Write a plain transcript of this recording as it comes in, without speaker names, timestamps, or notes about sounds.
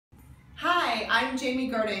I'm Jamie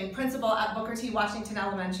Girding, principal at Booker T. Washington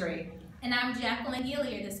Elementary. And I'm Jacqueline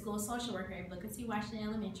Gilliard, the school social worker at Booker T. Washington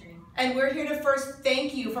Elementary. And we're here to first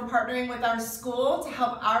thank you for partnering with our school to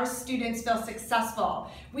help our students feel successful.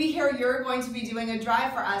 We hear you're going to be doing a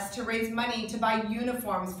drive for us to raise money to buy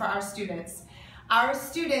uniforms for our students. Our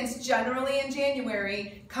students generally in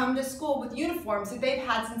January come to school with uniforms that they've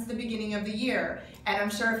had since the beginning of the year. And I'm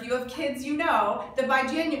sure if you have kids, you know that by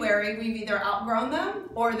January we've either outgrown them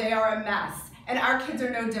or they are a mess. And our kids are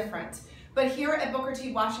no different. But here at Booker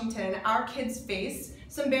T. Washington, our kids face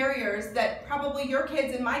some barriers that probably your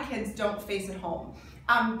kids and my kids don't face at home.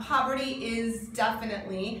 Poverty is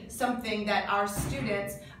definitely something that our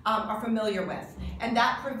students are familiar with, and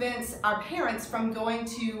that prevents our parents from going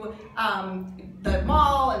to the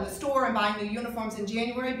mall and the store and buying new uniforms in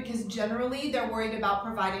January because generally they're worried about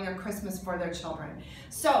providing a Christmas for their children.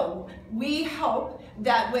 So we hope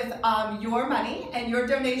that with your money and your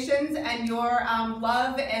donations and your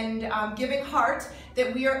love and giving heart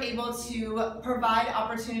that we are able to provide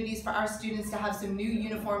opportunities for our students to have some new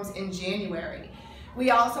uniforms in January. We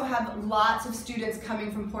also have lots of students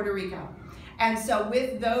coming from Puerto Rico. And so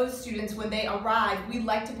with those students, when they arrive, we'd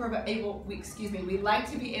like to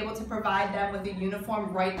be able to provide them with a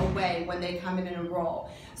uniform right away when they come in and enroll.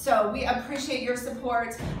 So we appreciate your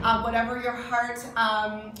support. Whatever your heart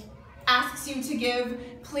asks you to give,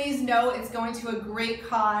 please know it's going to a great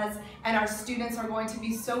cause, and our students are going to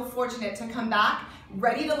be so fortunate to come back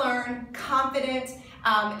ready to learn, confident,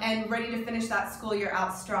 and ready to finish that school year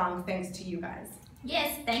out strong thanks to you guys.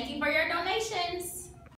 Yes, thank you for your donations.